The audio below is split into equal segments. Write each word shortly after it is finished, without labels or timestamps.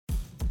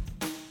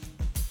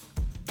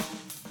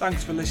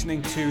Thanks for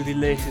listening to the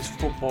latest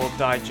Football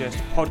Digest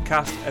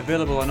podcast,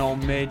 available on all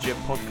major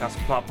podcast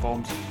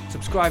platforms.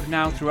 Subscribe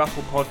now through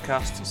Apple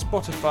Podcasts,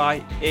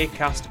 Spotify,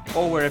 Acast,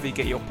 or wherever you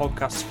get your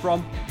podcasts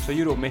from, so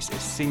you don't miss a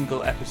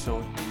single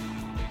episode.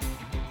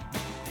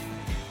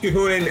 Good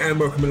morning and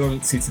welcome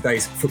along to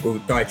today's Football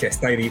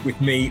Digest Daily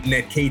with me,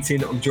 Ned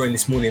Keating. I'm joined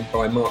this morning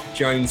by Mark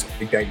Jones of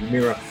the Daily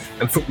Mirror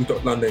and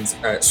Football.London's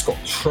Scott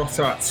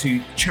Trotter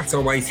to chat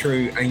our way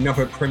through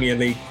another Premier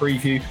League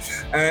preview.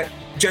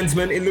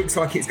 Gentlemen, it looks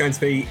like it's going to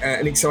be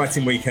an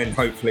exciting weekend,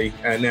 hopefully,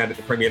 now that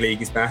the Premier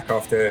League is back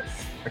after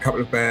a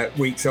couple of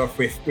weeks off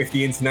with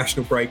the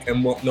international break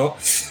and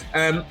whatnot.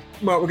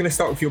 Mark, we're going to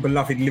start with your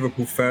beloved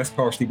Liverpool first,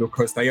 partially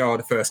because they are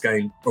the first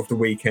game of the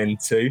weekend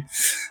too.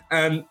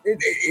 A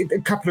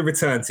couple of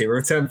returns here. A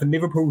return for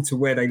Liverpool to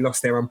where they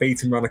lost their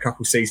unbeaten run a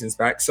couple of seasons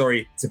back.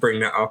 Sorry to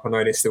bring that up. I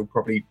know there's still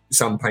probably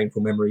some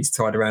painful memories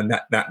tied around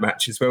that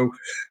match as well.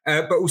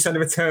 But also the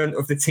return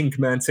of the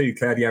Tinkerman too,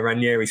 Claudio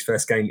Ranieri's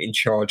first game in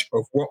charge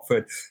of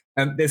Watford.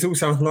 There's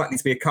also unlikely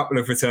to be a couple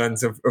of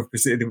returns of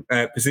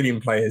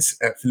Brazilian players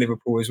for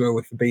Liverpool as well,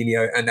 with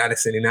Fabinho and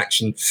Alisson in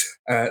action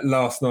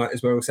last night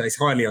as well. So it's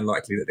highly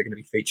unlikely that they're going to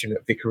be featuring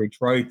at Vicarage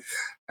Road.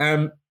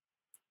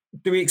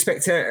 Do we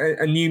expect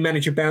a new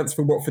manager bounce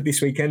for Watford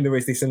this weekend, or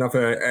is this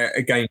another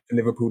a game for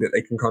Liverpool that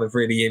they can kind of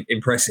really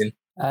impress in?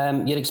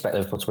 You'd expect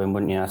Liverpool to win,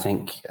 wouldn't you? I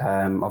think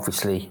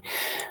obviously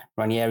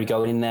Ranieri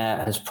going in there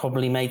has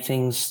probably made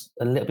things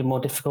a little bit more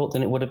difficult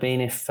than it would have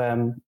been if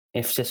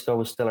Xisco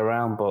was still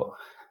around. But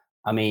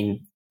I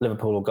mean,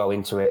 Liverpool will go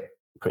into it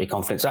pretty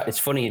confident. It's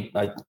funny,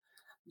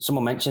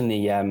 someone mentioned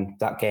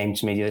that game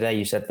to me the other day.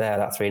 You said there,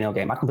 that 3-0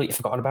 game. I completely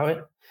forgot about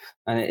it.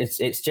 And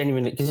it's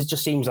genuinely, because it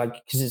just seems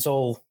like, because it's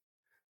all,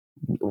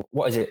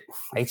 what is it,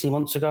 18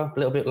 months ago, a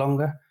little bit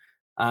longer.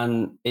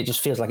 And it just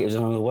feels like it was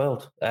another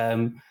world.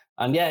 And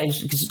yeah,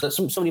 because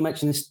somebody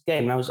mentioned this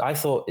game, and I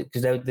thought,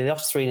 because they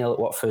lost 3-0 at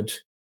Watford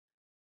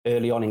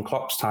early on in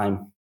Klopp's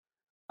time.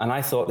 And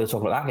I thought they were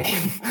talking about that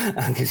game,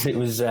 because it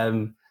was,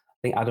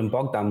 I think Adam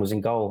Bogdan was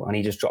in goal, and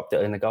he just dropped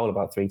it in the goal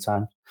about 3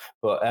 times.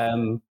 But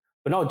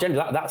no,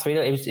 generally that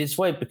 3-0, it's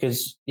weird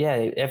because,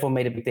 yeah, everyone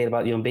made a big deal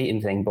about the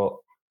unbeaten thing, but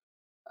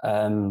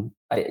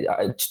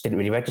I just didn't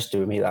really register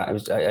with me that.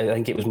 I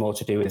think it was more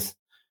to do with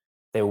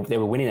they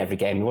were winning every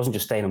game. It wasn't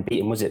just staying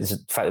unbeaten, was it? It's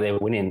the fact that they were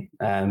winning.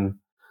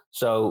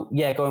 So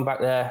yeah, going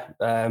back there,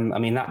 I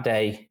mean, that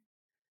day,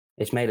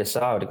 Ismaila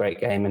Sarr had a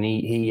great game, and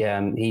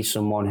he's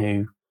someone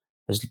who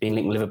has been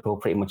linked with Liverpool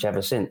pretty much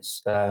ever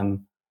since.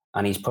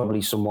 And he's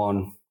probably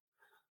someone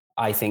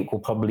I think will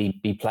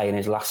probably be playing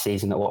his last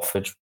season at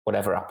Watford,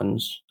 whatever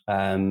happens,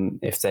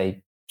 if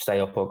they stay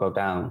up or go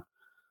down.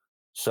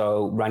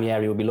 So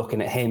Ranieri will be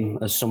looking at him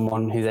as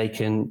someone who they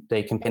can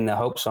pin their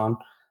hopes on.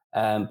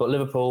 But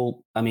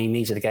Liverpool, I mean,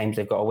 these are the games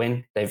they've got to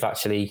win. They've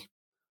actually,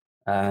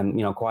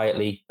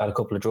 quietly had a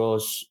couple of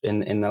draws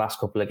in the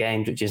last couple of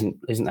games, which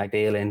isn't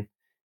ideal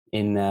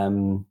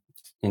in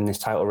this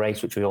title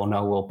race, which we all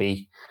know will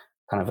be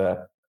kind of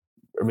a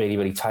really,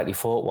 really tightly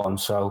fought one.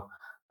 So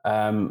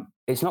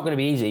it's not going to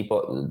be easy,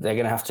 but they're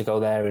going to have to go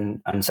there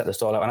and set the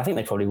stall out. And I think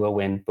they probably will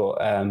win. But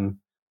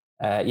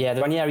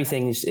the Ranieri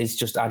thing is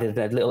just added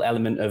a little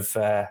element of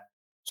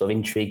sort of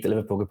intrigue that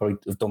Liverpool could probably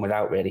have done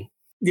without, really.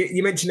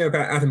 You mentioned there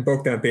about Adam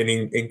Bogdan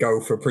being in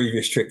goal for a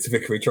previous trip to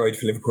Vicarage Road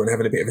for Liverpool and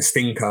having a bit of a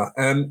stinker.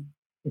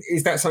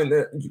 Is that something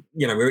that,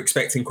 we're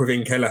expecting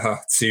Kevin Kelleher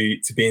to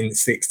be in the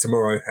sticks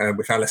tomorrow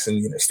with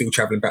Alisson, still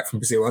travelling back from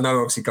Brazil? I know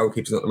obviously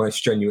goalkeeper's not the most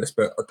strenuous,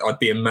 but I'd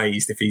be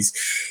amazed if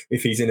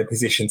he's in a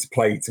position to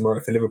play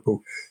tomorrow for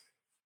Liverpool.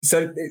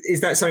 So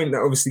is that something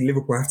that obviously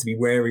Liverpool have to be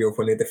wary of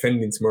when they're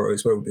defending tomorrow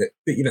as well? That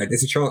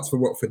there's a chance for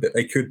Watford that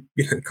they could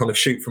kind of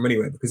shoot from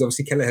anywhere, because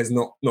obviously Kelleher has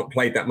not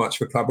played that much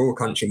for club or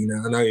country.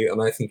 I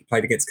think he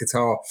played against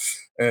Qatar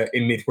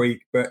in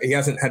midweek, but he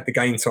hasn't had the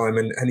game time,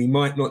 and he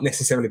might not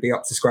necessarily be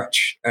up to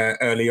scratch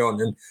early on,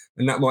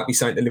 and that might be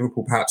something that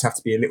Liverpool perhaps have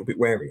to be a little bit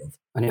wary of.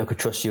 I knew I could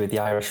trust you with the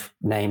Irish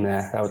name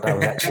there. That was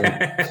excellent.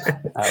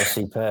 That was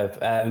superb.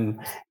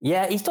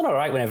 Yeah, he's done all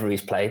right whenever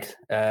he's played,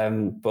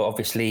 but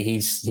obviously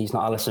he's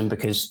not Alisson,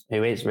 because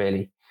who is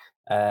really?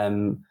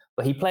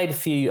 But he played a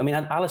few. I mean,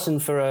 Alisson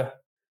for a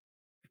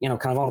kind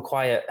of on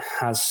quiet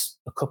has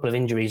a couple of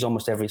injuries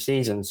almost every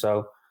season.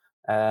 So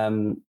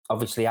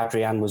obviously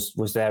Adrian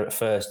was there at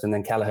first, and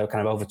then Kelleher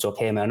kind of overtook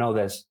him. And I know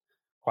there's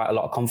quite a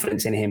lot of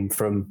confidence in him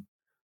from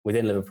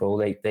within Liverpool.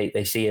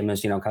 They see him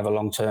as kind of a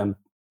long-term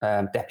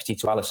deputy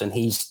to Alisson.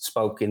 He's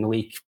spoke in the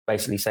week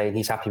basically saying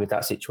he's happy with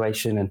that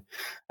situation,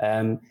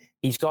 and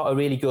he's got a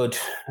really good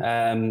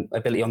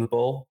ability on the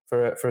ball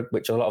for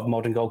which a lot of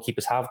modern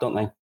goalkeepers have, don't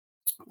they?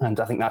 And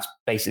I think that's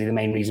basically the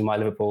main reason why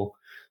Liverpool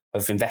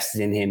have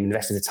invested in him,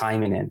 invested the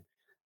time in him.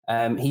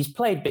 He's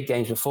played big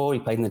games before. He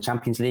played in the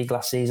Champions League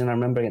last season. I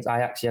remember against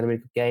Ajax, he had a really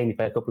good game. He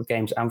played a couple of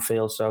games at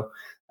Anfield. So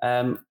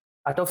I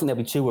don't think they'll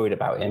be too worried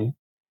about him.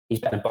 He's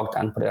better than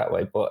Bogdan, put it that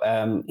way. But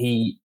I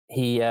mean,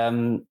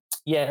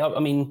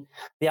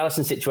 the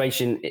Alisson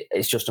situation,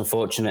 it's just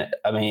unfortunate.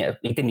 I mean,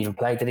 he didn't even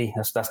play, did he?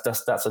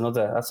 That's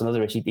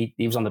another issue.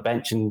 He was on the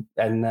bench and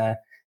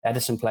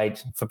Ederson played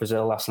for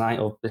Brazil last night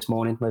or this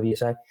morning, maybe you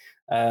say.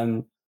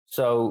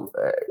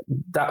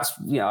 That's,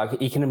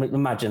 you can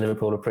imagine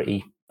Liverpool are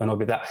pretty annoyed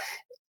with that.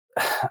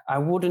 I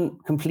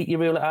wouldn't completely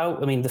rule it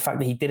out. I mean, the fact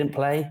that he didn't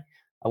play,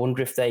 I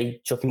wonder if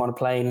they chuck him on a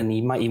plane and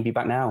he might even be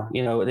back now.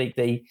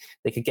 They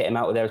could get him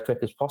out of there as quick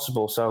as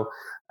possible. So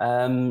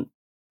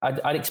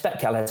I'd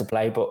expect Kelleher to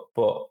play, but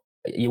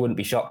you wouldn't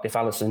be shocked if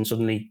Alisson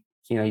suddenly,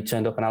 he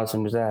turned up and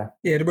Alisson was there.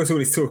 Yeah, there was all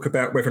this talk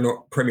about whether or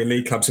not Premier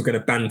League clubs were going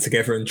to band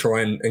together and try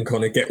and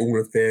kind of get all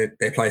of their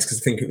players, because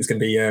I think it was going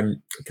to be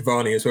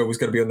Cavani as well was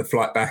going to be on the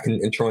flight back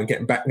and try and get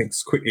them back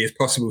as quickly as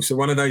possible. So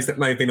one of those that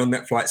may have been on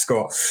that flight,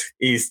 Scott,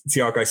 is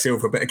Thiago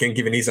Silva. But again,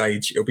 given his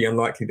age, it'll be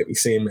unlikely that we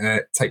see him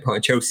take part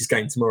in Chelsea's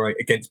game tomorrow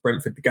against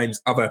Brentford, the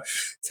game's other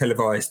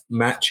televised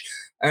match.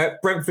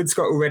 Brentford,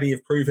 Scott, already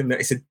have proven that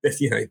it's a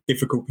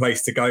difficult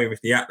place to go with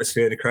the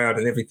atmosphere, the crowd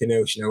and everything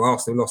else.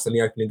 Arsenal lost on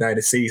the opening day of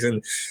the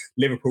season.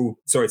 Liverpool,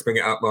 sorry to bring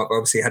it up, Mark, but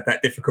obviously had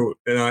that difficult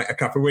night a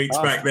couple of weeks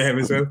back there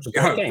as well.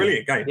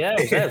 Brilliant game. Yeah,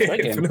 it was a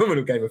game.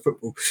 Phenomenal game of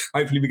football.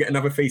 Hopefully we get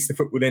another feast of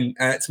football then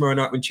tomorrow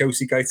night when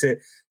Chelsea go to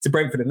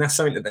Brentford. And that's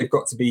something that they've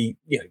got to be,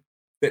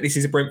 that this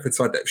is a Brentford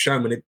side that have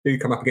shown when they do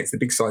come up against the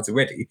big sides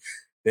already,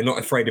 they're not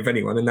afraid of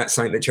anyone. And that's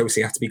something that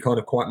Chelsea have to be kind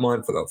of quite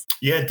mindful of.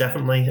 Yeah,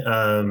 definitely.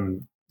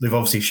 They've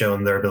obviously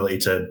shown their ability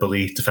to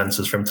bully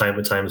defences from time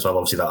to time as well.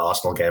 Obviously, that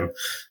Arsenal game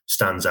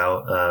stands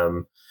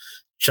out.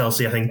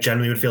 Chelsea, I think,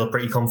 generally would feel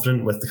pretty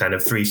confident with the kind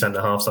of three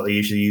centre-halves that they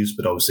usually use,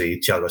 but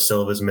obviously Thiago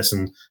Silva's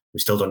missing. We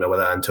still don't know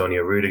whether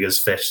Antonio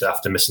Rudiger's fit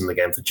after missing the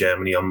game for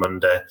Germany on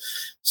Monday.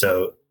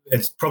 So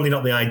it's probably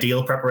not the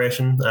ideal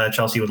preparation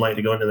Chelsea would like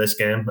to go into this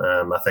game.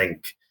 I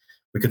think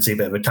we could see a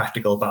bit of a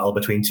tactical battle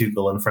between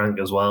Tuchel and Frank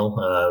as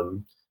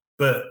well.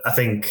 But I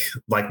think,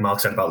 like Mark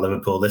said about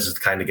Liverpool, this is the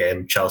kind of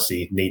game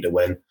Chelsea need to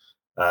win.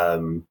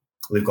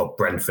 They've got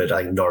Brentford,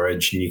 I think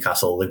Norwich,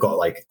 Newcastle. They've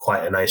got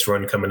quite a nice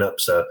run coming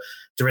up. So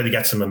to really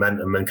get some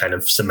momentum and kind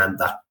of cement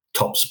that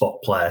top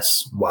spot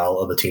place while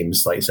other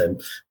teams, like you said,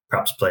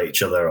 perhaps play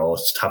each other or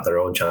have their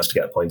own chance to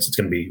get points, it's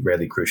going to be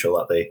really crucial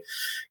that they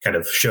kind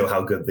of show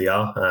how good they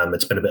are.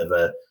 It's been a bit of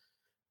a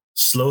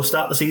slow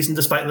start the season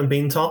despite them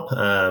being top.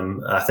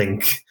 I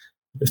think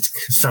it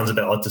sounds a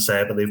bit odd to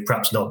say, but they've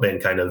perhaps not been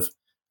kind of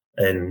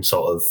in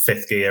sort of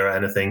fifth gear or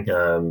anything.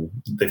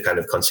 They've kind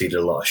of conceded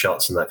a lot of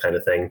shots and that kind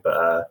of thing.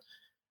 But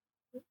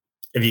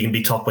if you can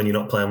be top when you're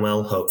not playing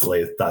well,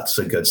 hopefully that's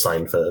a good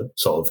sign for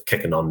sort of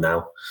kicking on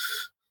now.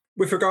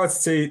 With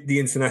regards to the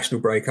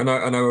international break, I know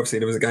obviously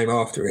there was a game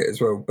after it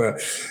as well,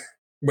 but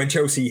when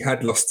Chelsea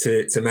had lost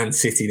to Man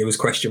City, there was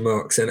question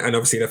marks, and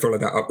obviously they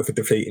followed that up with a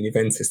defeat in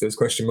Juventus. There was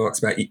question marks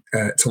about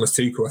Thomas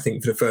Tuchel. I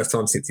think for the first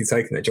time since he'd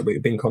taken that job, it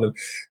had been kind of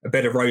a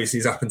bed of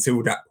roses up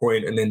until that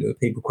point, and then there were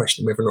people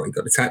questioning whether or not he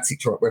got the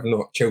tactics right, whether or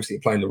not Chelsea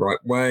are playing the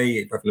right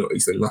way, whether or not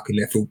he's unlocking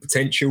their full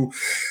potential.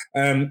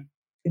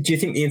 Do you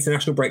think the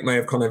international break may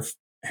have kind of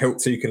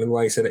helped Tuchel in a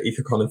way so that he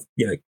could kind of,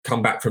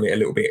 come back from it a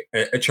little bit,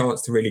 a chance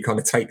to really kind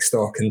of take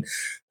stock and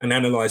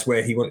analyse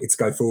where he wanted to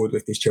go forward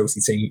with this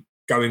Chelsea team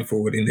going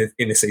forward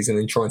in the season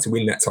and trying to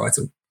win that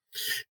title?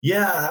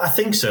 Yeah, I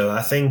think so.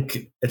 I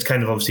think it's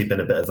kind of obviously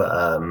been a bit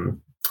of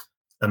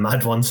a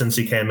mad one since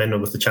he came in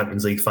with the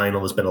Champions League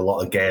final. There's been a lot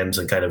of games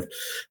and kind of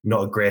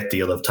not a great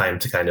deal of time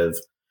to kind of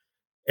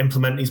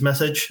implement his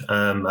message.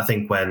 I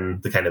think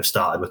when they kind of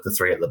started with the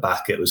three at the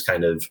back, it was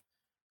kind of,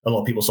 a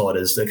lot of people saw it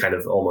as a kind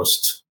of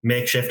almost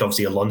makeshift.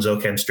 Obviously,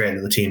 Alonso came straight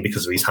into the team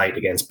because of his height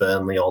against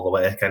Burnley all the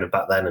way kind of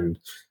back then, and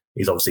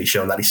he's obviously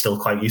shown that he's still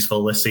quite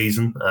useful this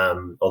season,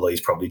 although he's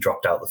probably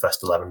dropped out the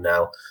first 11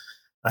 now.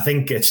 I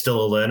think it's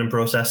still a learning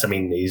process. I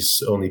mean,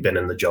 he's only been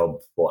in the job,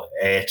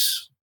 8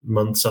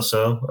 months or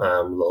so,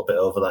 a little bit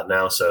over that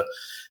now. So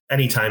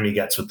any time he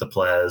gets with the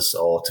players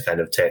or to kind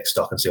of take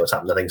stock and see what's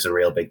happened, I think is a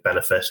real big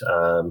benefit.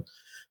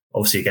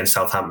 Obviously, against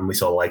Southampton, we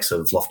saw the likes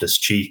of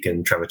Loftus-Cheek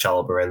and Trevor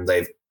Chalobah, and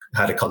they've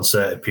had a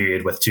concerted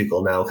period with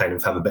Tuchel now, kind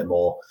of have a bit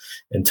more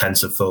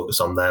intensive focus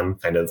on them,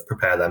 kind of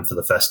prepare them for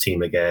the first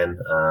team again.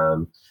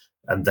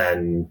 And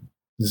then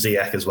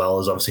Ziyech as well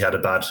has obviously had a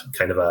bad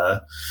kind of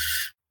a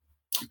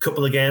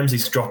couple of games.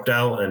 He's dropped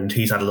out and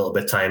he's had a little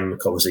bit of time.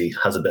 Obviously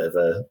has a bit of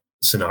a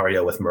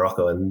scenario with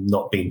Morocco and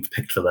not being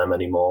picked for them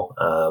anymore.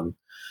 I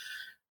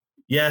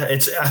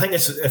think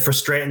it's a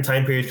frustrating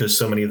time period because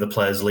so many of the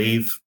players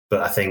leave.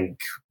 But I think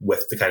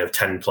with the kind of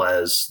 10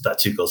 players that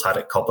Tuchel's had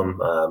at Cobham,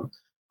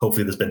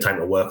 hopefully there's been time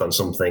to work on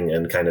something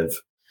and kind of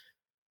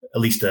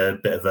at least a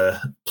bit of a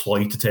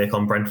ploy to take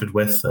on Brentford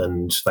with,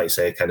 and like I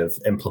say, kind of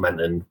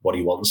implementing what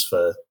he wants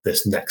for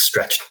this next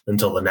stretch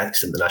until the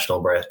next international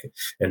break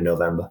in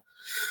November.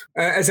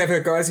 As ever,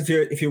 guys,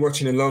 if you're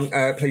watching along,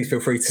 please feel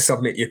free to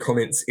submit your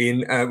comments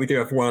in. We do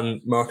have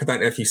one, Mark, I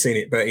don't know if you've seen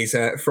it, but he's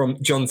from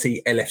John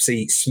T.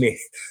 LFC Smith,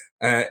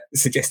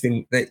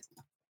 suggesting that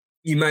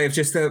you may have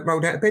just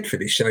rolled out of bed for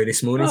this show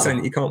this morning, saying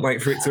that you can't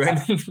wait for it to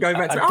end and go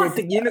back to it. I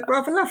think you look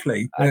rather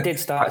lovely. I did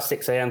start at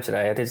 6 a.m.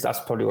 today.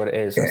 That's probably what it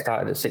is. Yeah. I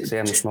started at 6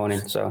 a.m. this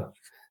morning, so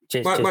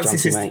Cheers, once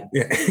this is mate.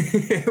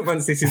 Yeah,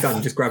 once this is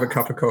done, just grab a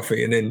cup of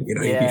coffee and then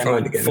you'll be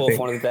fine again. Fourth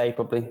one of the day,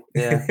 probably.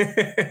 Yeah.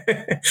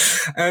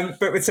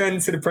 But return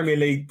to the Premier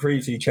League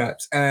preview,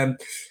 chaps.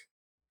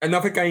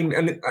 Another game,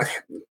 and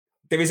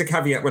there is a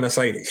caveat when I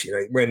say this.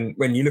 When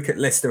you look at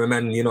Leicester and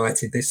Man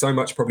United, there's so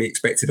much probably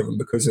expected of them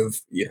because of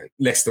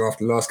Leicester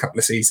after the last couple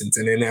of seasons,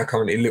 and they're now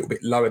currently a little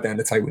bit lower down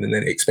the table than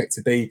they expect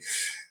to be.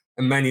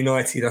 And Man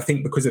United, I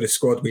think because of the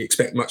squad, we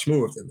expect much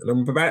more of them. And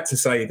I'm about to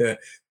say that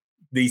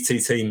these two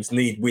teams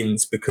need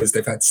wins because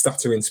they've had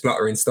stuttering,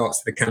 spluttering starts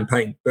to the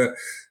campaign. But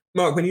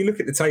Mark, when you look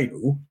at the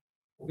table,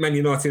 Man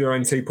United are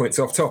only 2 points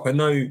off top. I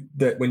know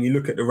that when you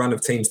look at the run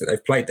of teams that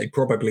they've played, they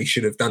probably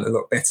should have done a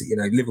lot better.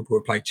 Liverpool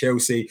have played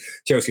Chelsea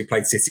have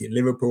played City and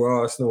Liverpool,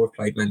 Arsenal have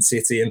played Man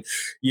City. And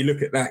you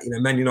look at that,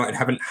 Man United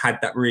haven't had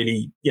that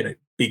really,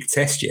 big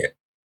test yet.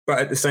 But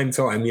at the same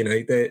time,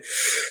 they're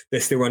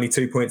still only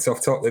 2 points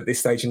off top at this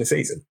stage in the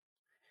season.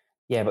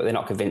 Yeah, but they're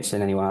not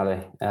convincing anyone,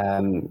 are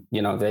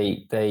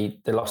they? They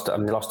lost. They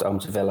lost at home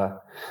to Villa.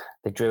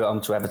 They drew at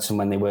home to Everton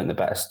when they weren't the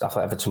best. I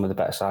thought Everton were the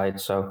better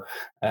side. So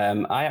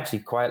I actually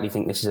quietly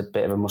think this is a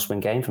bit of a must-win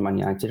game for Man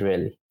United,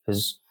 really,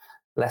 because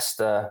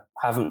Leicester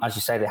haven't, as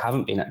you say, they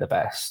haven't been at the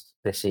best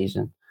this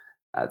season.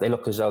 They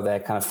look as though they're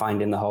kind of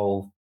finding the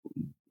whole,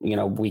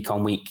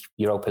 week-on-week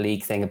Europa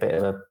League thing a bit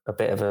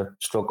of a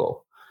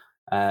struggle.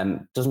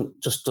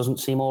 Doesn't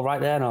seem all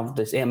right there. And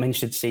I'm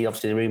interested to see,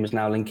 obviously, the rumours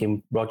now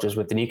linking Rodgers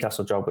with the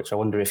Newcastle job, which I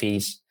wonder if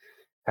he's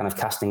kind of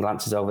casting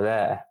glances over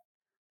there.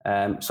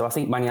 So I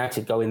think Man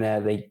United go in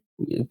there,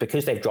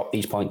 because they've dropped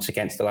these points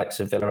against the likes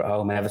of Villa at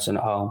home and Everton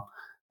at home,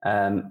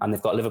 and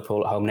they've got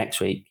Liverpool at home next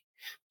week.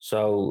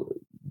 So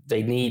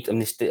they need,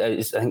 I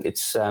think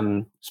it's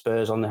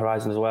Spurs on the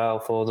horizon as well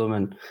for them,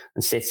 and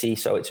City.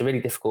 So it's a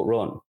really difficult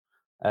run.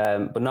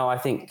 But no, I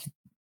think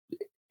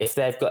if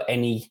they've got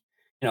any,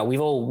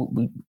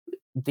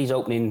 these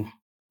opening,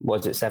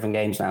 7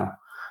 games now,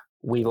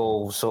 we've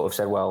all sort of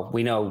said, well,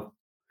 we know,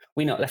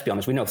 let's be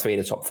honest, we know 3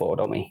 of the top 4,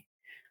 don't we?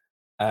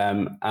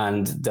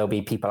 And there'll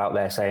be people out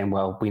there saying,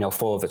 well, we know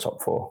 4 of the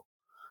top 4.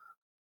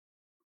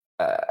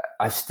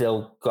 I've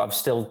still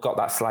got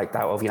that slight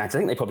doubt over United. I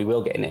think they probably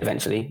will get in it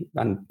eventually.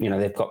 And,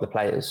 they've got the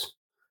players,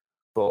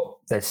 but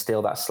there's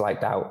still that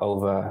slight doubt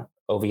over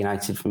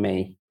United for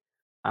me.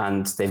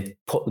 And they've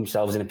put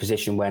themselves in a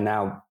position where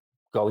now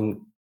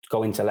going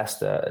to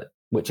Leicester,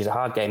 which is a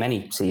hard game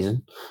any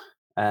season,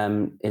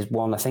 is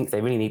one I think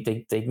they really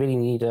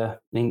need a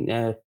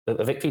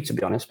victory, to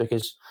be honest,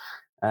 because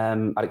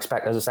I'd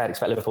expect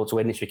Liverpool to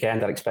win this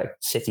weekend. I'd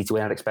expect City to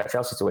win. I'd expect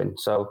Chelsea to win.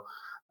 So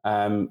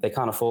they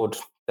can't afford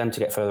them to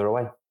get further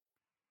away.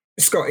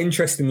 Scott,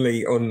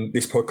 interestingly, on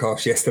this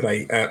podcast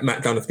yesterday,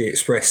 Matt Dunn of The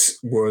Express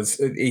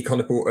he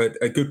kind of brought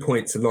a good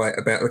point to light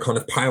about the kind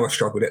of power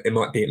struggle that there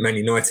might be at Man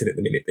United at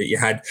the minute, that you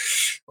had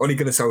Ole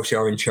Gunnar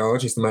Solskjaer in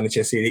charge as the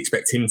manager, so you'd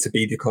expect him to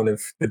be the kind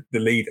of the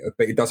leader,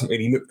 but it doesn't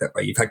really look that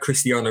way. You've had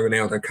Cristiano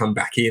Ronaldo come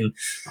back in,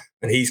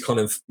 and he's kind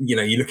of,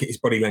 you look at his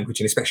body language,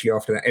 and especially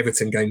after that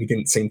Everton game, he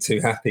didn't seem too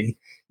happy.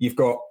 You've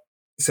got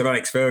Sir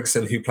Alex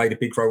Ferguson, who played a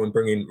big role in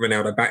bringing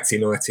Ronaldo back to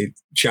United,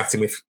 chatting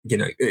with,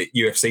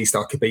 UFC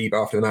star Khabib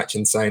after the match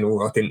and saying,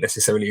 I didn't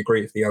necessarily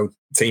agree with the old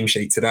team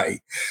sheet today.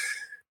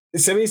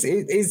 So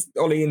is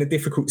Ollie in a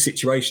difficult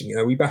situation?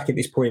 Are we back at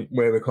this point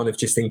where we're kind of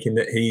just thinking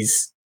that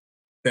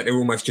they're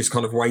almost just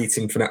kind of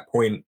waiting for that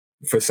point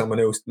for someone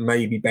else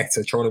maybe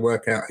better, trying to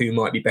work out who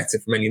might be better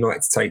for Man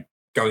United to take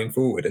going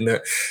forward, and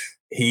that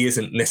he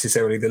isn't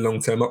necessarily the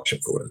long-term option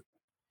for them?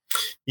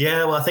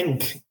 Yeah, well, I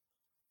think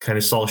kind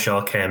of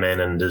Solskjaer came in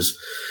and has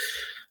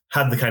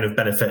had the kind of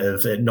benefit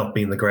of it not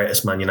being the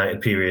greatest Man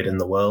United period in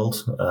the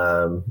world.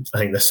 I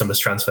think this summer's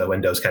transfer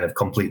window has kind of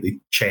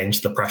completely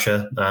changed the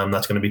pressure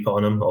that's going to be put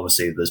on him.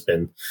 Obviously, there's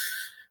been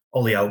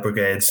all the out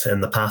brigades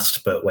in the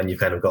past, but when you've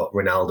kind of got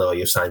Ronaldo,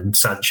 you've signed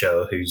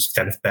Sancho, who's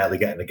kind of barely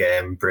getting a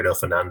game, Bruno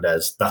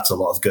Fernandes, that's a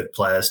lot of good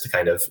players to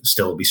kind of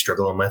still be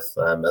struggling with,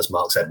 as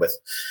Mark said, with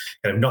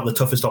kind of not the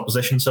toughest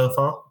opposition so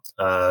far.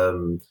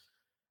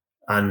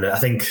 And I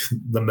think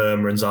the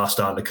murmurings are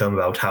starting to come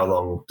about how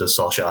long does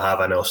Solskjaer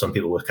have. I know some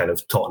people were kind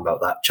of talking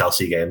about that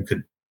Chelsea game.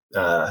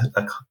 I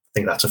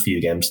think that's a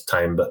few games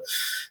time, but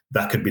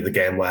that could be the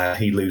game where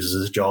he loses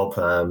his job.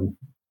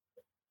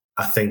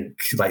 I think,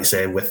 like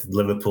say, with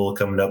Liverpool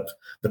coming up,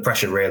 the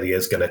pressure really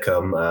is going to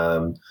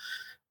come.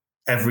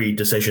 Every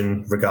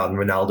decision regarding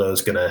Ronaldo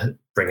is going to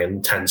bring an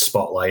intense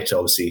spotlight.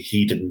 Obviously,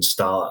 he didn't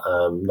start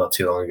not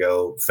too long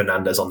ago.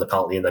 Fernandes on the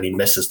penalty, and then he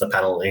misses the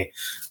penalty.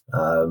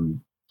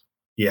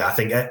 Yeah, I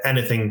think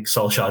anything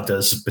Solskjaer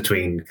does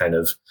between kind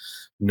of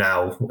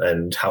now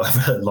and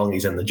however long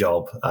he's in the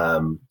job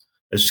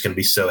is just going to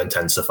be so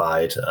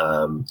intensified.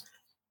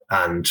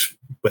 And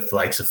with the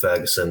likes of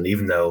Ferguson,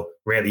 even though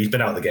really he's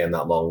been out of the game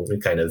that long, we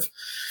kind of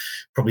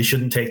probably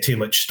shouldn't take too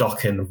much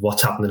stock in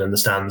what's happening in the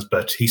stands,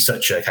 but he's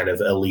such a kind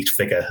of elite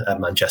figure at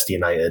Manchester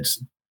United.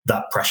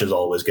 That pressure's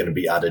always going to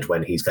be added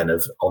when he's kind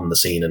of on the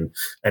scene, and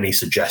any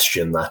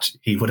suggestion that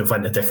he would have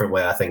went a different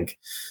way, I think,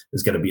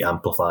 is going to be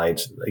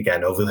amplified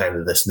again over the end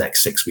of this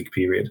next 6-week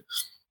period.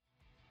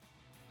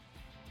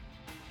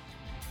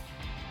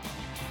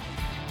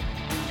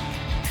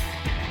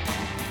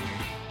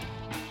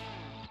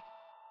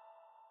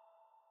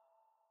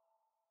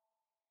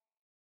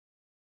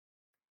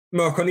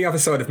 Mark, on the other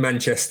side of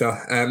Manchester,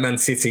 Man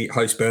City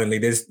host Burnley.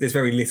 There's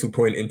very little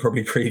point in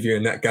probably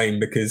previewing that game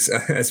because,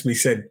 as we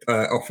said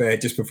off air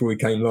just before we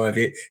came live,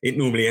 it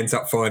normally ends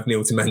up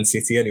 5-0 to Man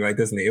City anyway,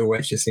 doesn't it? It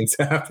always just seems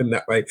to happen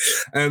that way.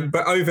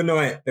 But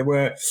overnight, there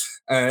were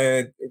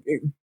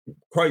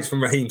quotes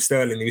from Raheem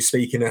Sterling, who was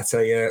speaking at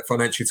a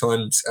Financial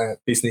Times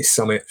business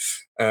summit.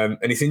 And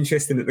it's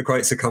interesting that the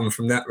quotes are coming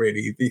from that,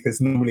 really, because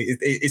normally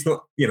it's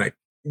not,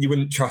 you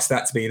wouldn't trust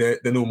that to be the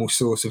normal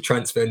source of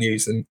transfer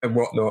news and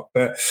whatnot.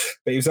 But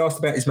he was asked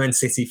about his Man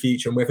City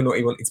future and whether or not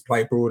he wanted to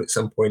play abroad at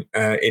some point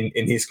in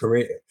his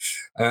career.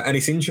 And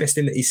it's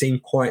interesting that he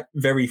seemed quite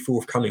very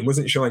forthcoming,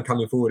 wasn't shy in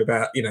coming forward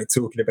about,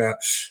 talking about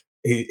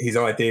his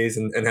ideas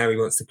and how he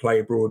wants to play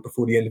abroad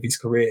before the end of his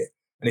career.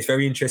 And it's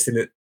very interesting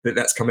that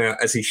that's come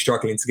out as he's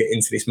struggling to get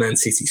into this Man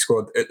City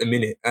squad at the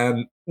minute.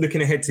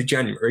 Looking ahead to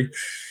January,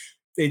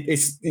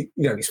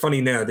 it's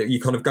funny now that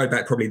you kind of go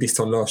back probably this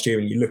time last year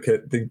and you look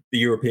at the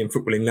European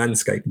footballing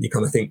landscape and you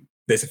kind of think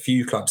there's a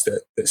few clubs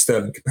that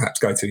Sterling could perhaps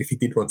go to if he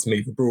did want to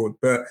move abroad.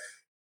 But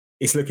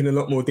it's looking a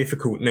lot more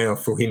difficult now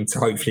for him to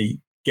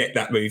hopefully get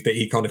that move that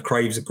he kind of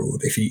craves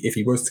abroad if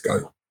he was to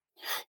go.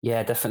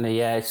 Yeah, definitely.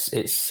 Yeah, it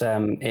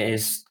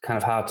is kind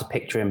of hard to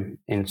picture him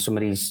in some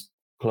of these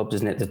clubs,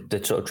 isn't it?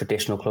 The sort of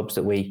traditional clubs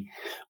that we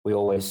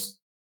always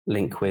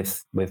link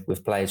with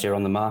players who are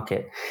on the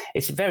market.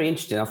 It's very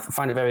interesting. I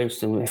find it very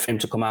interesting for him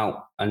to come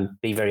out and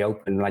be very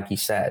open, like he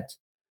said.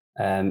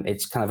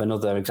 It's kind of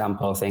another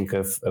example, I think,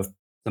 of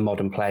the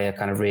modern player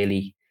kind of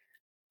really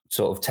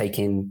sort of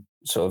taking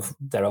sort of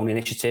their own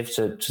initiative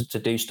to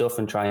do stuff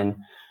and try and,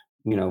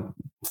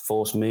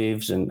 force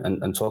moves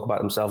and talk about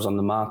themselves on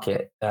the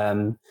market.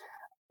 I'm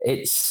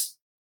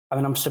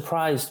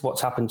surprised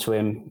what's happened to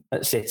him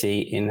at City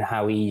in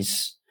how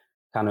he's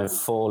kind of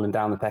fallen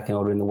down the pecking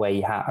order in the way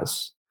he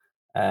has.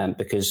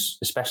 Because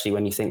especially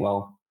when you think,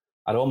 well,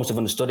 I'd almost have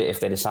understood it if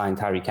they'd assigned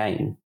Harry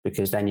Kane,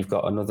 because then you've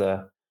got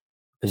another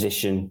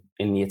position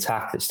in the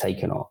attack that's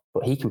taken up,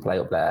 but he can play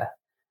up there.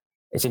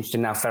 It's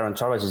interesting now, Ferran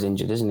Torres is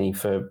injured, isn't he,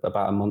 for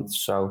about a month.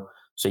 So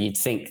you'd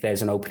think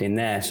there's an opening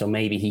there. So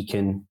maybe he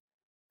can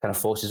kind of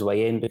force his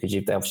way in, because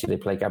they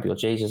play Gabriel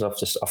Jesus off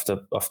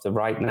the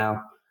right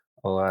now,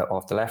 or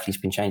off the left. He's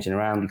been changing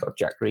around. You've got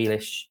Jack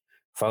Grealish,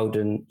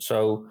 Foden.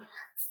 So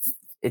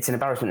it's an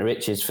embarrassment of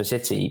riches for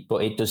City,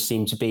 but it does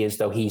seem to be as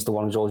though he's the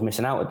one who's always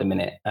missing out at the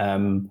minute,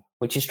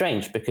 which is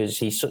strange because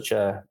he's such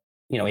a,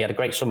 he had a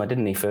great summer,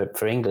 didn't he,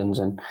 for England?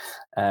 And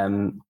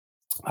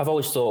I've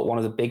always thought one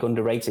of the big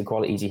underrated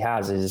qualities he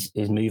has is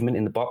his movement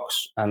in the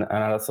box. And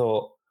I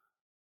thought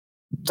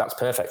that's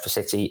perfect for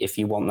City if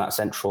you want that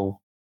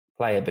central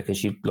player,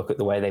 because you look at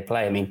the way they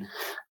play. I mean,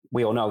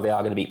 we all know they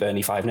are going to beat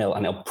Burnley 5-0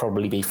 and it'll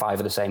probably be 5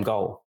 of the same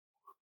goal,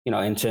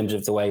 in terms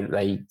of the way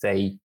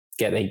they'll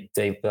get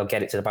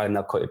it to the ball and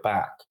they'll cut it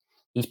back.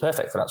 He's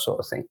perfect for that sort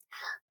of thing.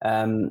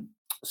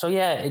 So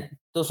yeah, it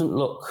doesn't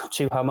look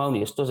too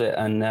harmonious, does it?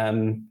 And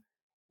I'm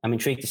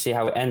intrigued to see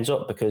how it ends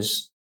up,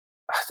 because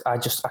I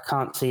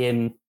can't see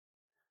him.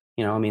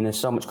 There's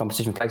so much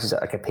competition places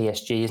like a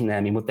PSG, isn't there?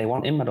 I mean, would they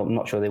want him? I'm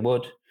not sure they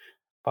would.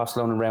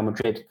 Barcelona and Real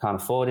Madrid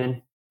can't afford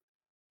him.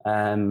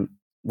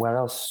 Where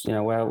else?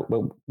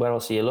 Where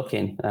else are you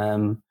looking?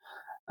 And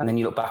then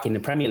you look back in the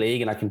Premier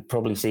League, and I can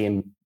probably see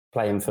him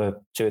playing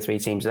for 2 or 3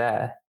 teams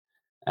there.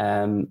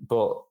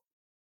 But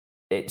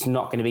it's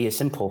not going to be as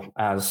simple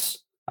as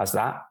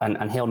that,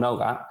 and he'll know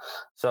that.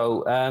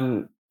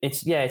 So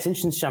it's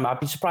interesting. I'd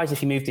be surprised if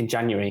he moved in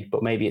January,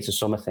 but maybe it's a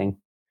summer thing,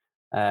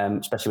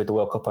 especially with the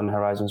World Cup on the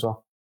horizon as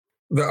well.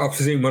 I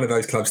presume one of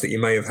those clubs that you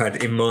may have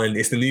had in mind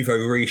is the nouveau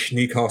riche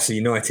Newcastle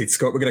United.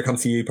 Scott, we're going to come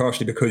to you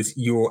partially because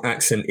your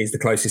accent is the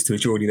closest to a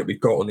Geordie that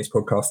we've got on this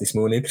podcast this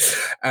morning.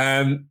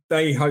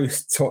 They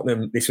host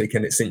Tottenham this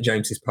weekend at St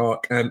James's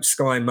Park.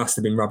 Sky must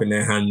have been rubbing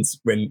their hands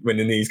when the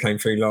news came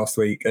through last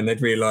week, and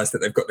they'd realised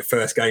that they've got the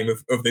first game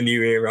of the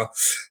new era,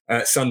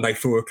 Sunday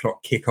 4:00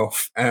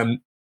 kickoff.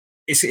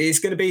 It's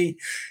going to be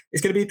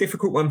a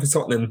difficult one for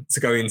Tottenham to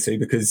go into,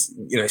 because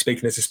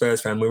speaking as a Spurs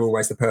fan, we're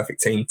always the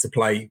perfect team to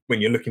play when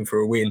you're looking for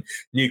a win.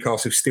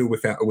 Newcastle's still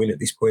without a win at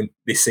this point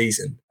this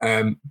season,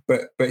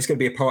 but it's going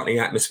to be a party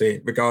atmosphere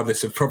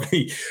regardless of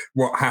probably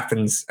what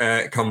happens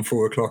come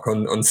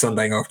 4:00 on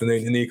Sunday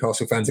afternoon. The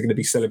Newcastle fans are going to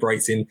be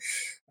celebrating.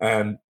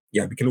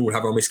 We can all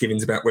have our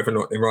misgivings about whether or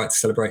not they're right to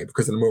celebrate it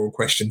because of the moral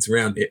questions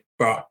around it,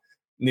 but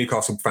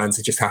Newcastle fans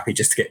are just happy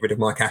just to get rid of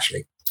Mike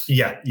Ashley.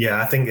 Yeah,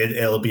 I think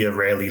it'll be a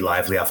really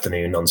lively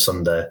afternoon on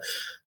Sunday.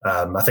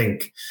 I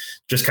think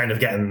just kind of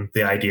getting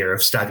the idea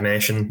of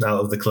stagnation out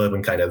of the club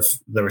and kind of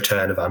the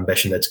return of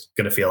ambition, it's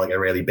going to feel like a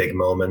really big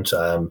moment.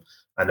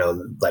 I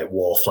know like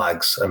war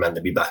flags are meant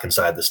to be back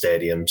inside the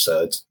stadium,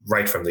 so it's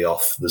right from the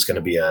off. There's going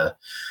to be a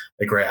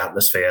great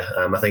atmosphere.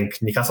 I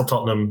think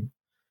Newcastle-Tottenham,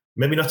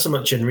 maybe not so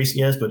much in recent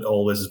years, but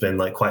always has been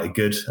like quite a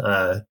good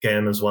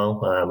game as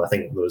well. I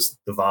think there was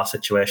the VAR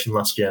situation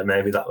last year.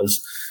 Maybe that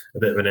was a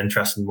bit of an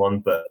interesting one.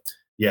 But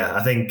yeah,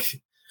 I think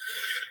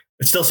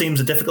it still seems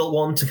a difficult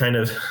one to kind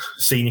of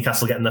see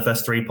Newcastle getting their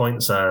first 3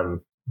 points,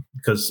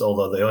 because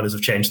although the owners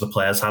have changed, the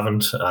players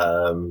haven't.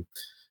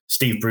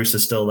 Steve Bruce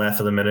is still there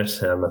for the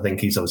minute. I think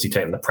he's obviously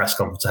taking the press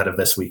conference ahead of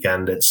this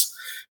weekend. It's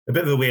a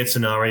bit of a weird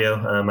scenario.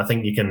 I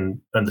think you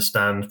can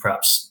understand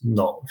perhaps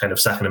not kind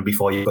of sacking him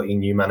before you've got your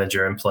new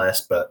manager in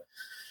place, but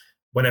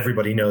when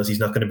everybody knows he's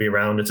not going to be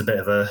around, it's a bit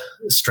of a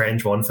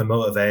strange one for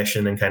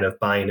motivation and kind of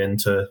buying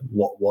into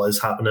what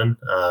was happening.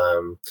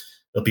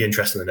 It'll be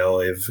interesting to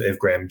know if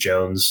Graham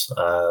Jones,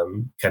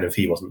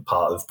 he wasn't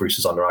part of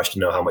Bruce's entourage, to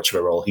know how much of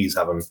a role he's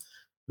having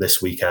this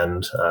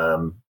weekend.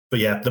 But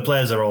yeah, the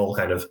players are all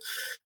kind of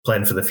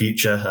playing for the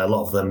future. A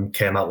lot of them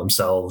came out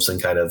themselves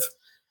and kind of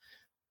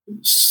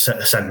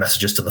sent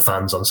messages to the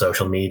fans on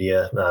social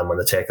media when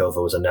the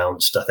takeover was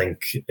announced. I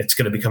think it's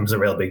going to become a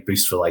real big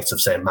boost for the likes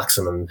of, say,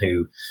 Maximin,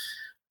 who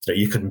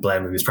you couldn't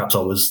blame him. He's perhaps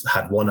always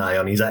had one eye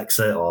on his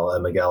exit, or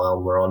Miguel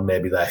Almiron.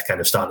 Maybe they're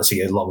kind of starting to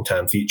see a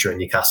long-term future in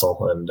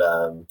Newcastle and,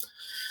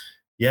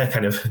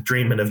 kind of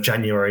dreaming of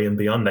January and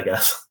beyond, I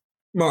guess.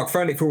 Mark,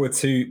 throwing it forward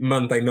to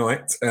Monday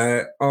night,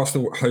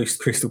 Arsenal host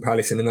Crystal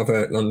Palace in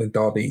another London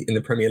derby in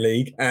the Premier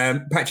League.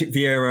 Patrick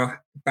Vieira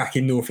back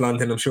in North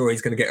London. I'm sure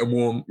he's going to get a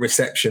warm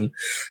reception.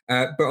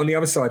 But on the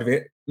other side of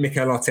it,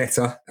 Mikel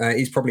Arteta,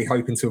 he's probably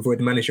hoping to avoid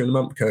the manager of the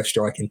month curse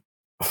striking.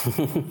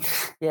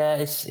 Yeah,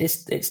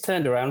 it's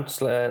turned around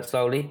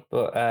slowly,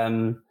 but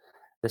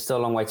there's still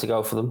a long way to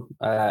go for them.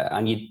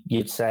 And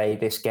you'd say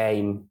this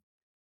game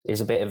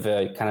is a bit of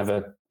a kind of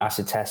a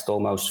acid test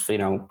almost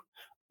for,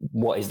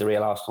 what is the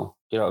real Arsenal?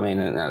 Do you know what I mean?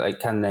 And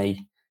can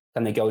they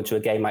go into a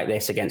game like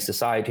this against a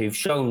side who've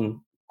shown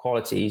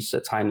qualities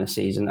at times this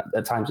season,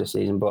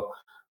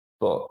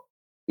 but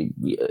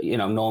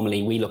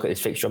normally we look at this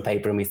fixture on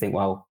paper and we think,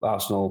 well,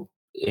 Arsenal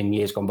in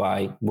years gone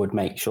by would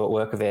make short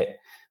work of it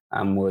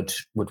and would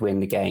win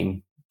the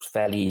game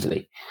fairly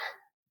easily.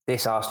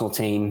 This Arsenal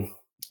team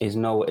is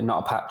not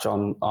a patch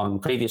on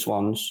previous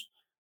ones,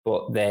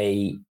 but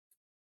they've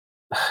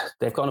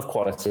got enough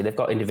quality. They've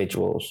got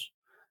individuals.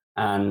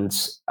 And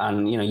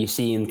you're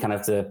seeing kind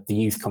of the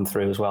youth come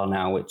through as well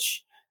now,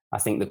 which I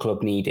think the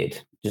club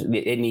needed.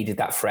 It needed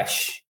that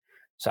fresh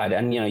side.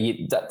 And,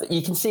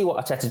 you can see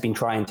what Arteta's been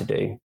trying to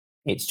do.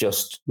 It's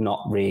just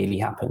not really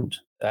happened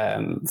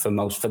for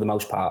the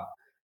most part.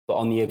 But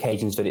on the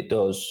occasions that it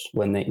does,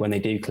 when they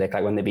do click,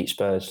 like when they beat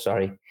Spurs,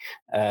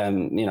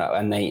 and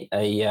they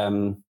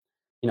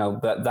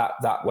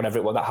that whatever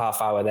it was, that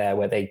half hour there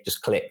where they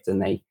just clicked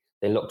and they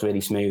looked really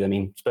smooth. I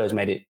mean, Spurs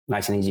made it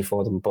nice and easy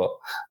for them, but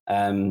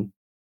they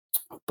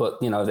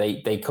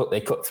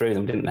cut through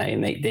them, didn't they?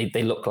 And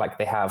they look like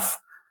they have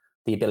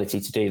the ability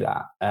to do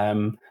that.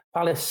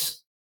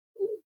 Palace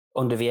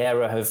under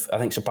Vieira have, I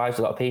think, surprised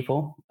a lot of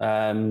people.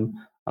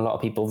 A lot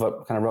of people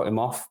kind of wrote him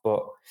off,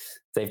 but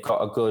they've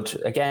got a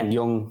good, again,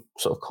 young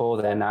sort of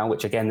core there now,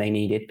 which again they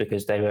needed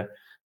because they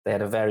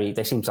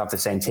seemed to have the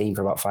same team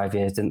for about 5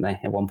 years, didn't they?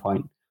 At one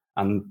point,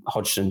 and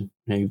Hodgson,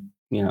 who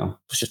was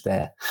just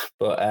there,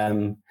 but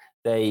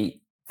they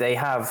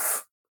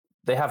have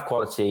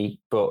quality,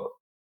 but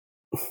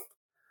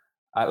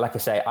like I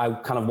say, I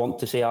kind of want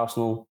to see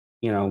Arsenal.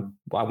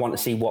 I want to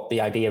see what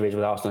the idea is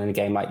with Arsenal in a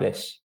game like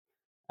this.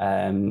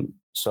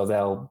 So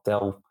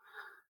they'll,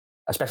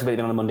 especially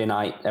on a Monday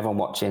night, everyone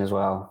watching as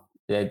well.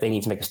 They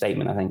need to make a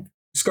statement, I think.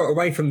 Scott,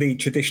 away from the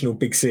traditional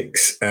Big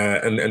Six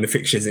and the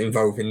fixtures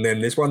involving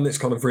them, there's one that's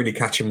kind of really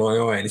catching my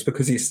eye, and it's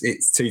because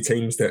it's two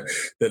teams that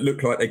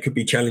look like they could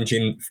be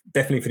challenging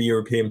definitely for the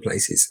European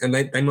places, and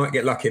they might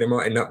get lucky. They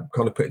might end up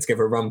kind of putting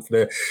together a run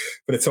for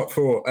the top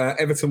four.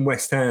 Everton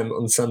West Ham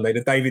on Sunday,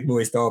 the David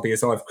Moyes derby,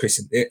 as I've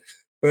christened it.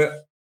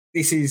 But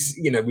this is,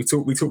 we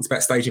talked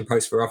about staging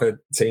posts for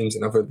other teams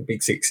and other the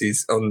Big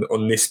Sixes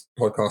on this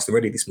podcast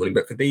already this morning,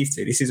 but for these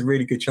two, this is a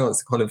really good chance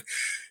to kind of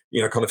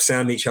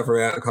sound each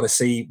other out and kind of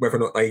see whether or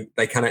not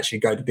they can actually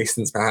go the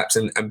distance perhaps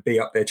and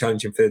be up there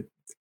challenging for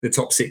the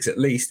top six at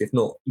least, if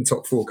not the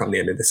top four come the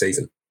end of the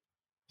season.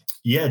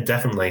 Yeah,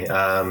 definitely.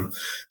 I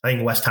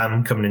think West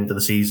Ham coming into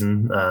the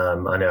season,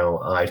 I know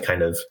I'd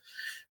kind of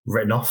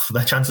written off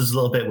their chances a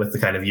little bit with the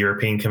kind of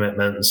European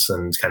commitments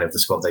and kind of the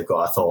squad they've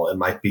got. I thought it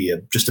might be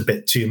just a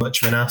bit too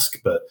much of an ask,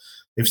 but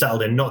they've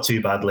settled in not too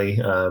badly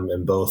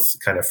in both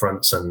kind of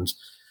fronts, and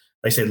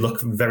they say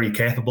look very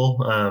capable.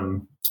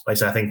 Like I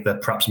say, I think they're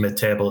perhaps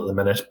mid-table at the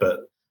minute,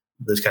 but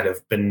there's kind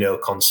of been no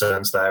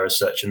concerns there as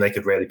such, and they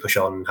could really push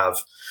on and have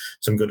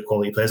some good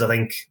quality players. I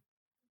think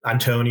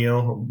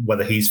Antonio,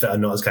 whether he's fit or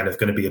not, is kind of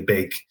going to be a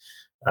big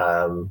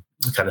kind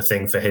of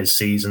thing for his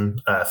season,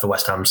 for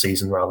West Ham's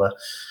season rather.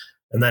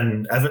 And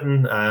then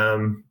Everton,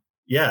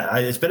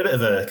 it's been a bit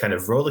of a kind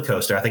of roller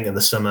coaster. I think in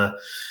the summer,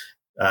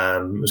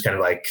 it was kind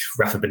of like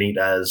Rafa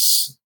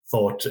Benitez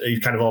thought he's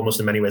kind of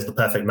almost in many ways the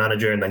perfect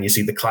manager, and then you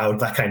see the cloud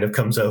that kind of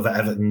comes over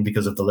Everton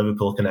because of the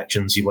Liverpool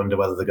connections. You wonder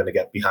whether they're going to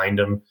get behind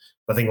him.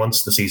 But I think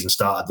once the season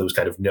started, there was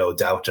kind of no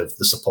doubt of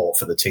the support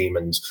for the team,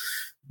 and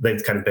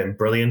they've kind of been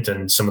brilliant.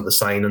 And some of the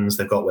signings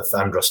they've got with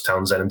Andros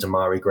Townsend and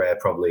Damari Gray are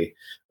probably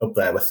up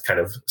there with kind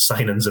of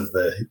signings of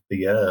the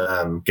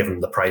year, given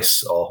the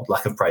price or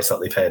lack of price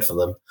that they paid for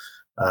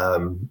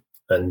them.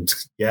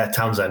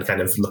 Townsend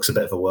kind of looks a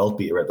bit of a world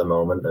beater at the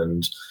moment,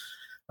 and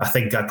I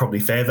think I'd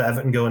probably favour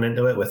Everton going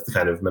into it with the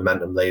kind of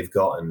momentum they've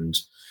got. And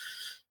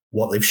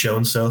what they've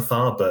shown so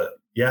far. But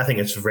yeah, I think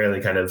it's a really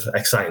kind of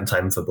exciting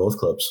time for both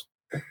clubs.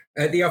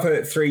 The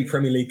other 3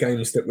 Premier League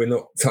games that we're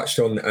not touched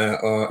on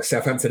are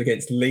Southampton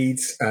against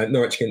Leeds,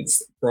 Norwich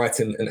against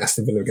Brighton, and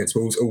Aston Villa against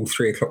Wolves, all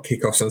 3 o'clock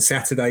kickoffs on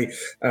Saturday.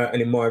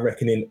 And in my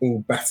reckoning,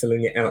 all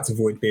battling it out to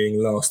avoid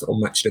being last on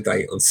match of the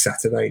day on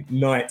Saturday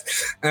night.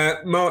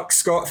 Mark,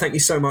 Scott, thank you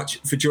so much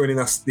for joining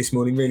us this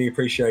morning. Really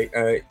appreciate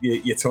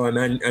your time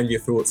and your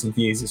thoughts and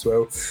views as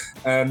well.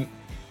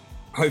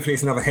 Hopefully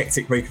it's another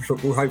hectic week of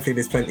football. Hopefully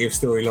there's plenty of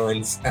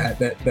storylines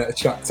that are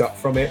chucked up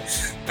from it.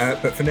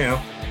 But for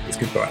now, it's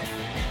goodbye.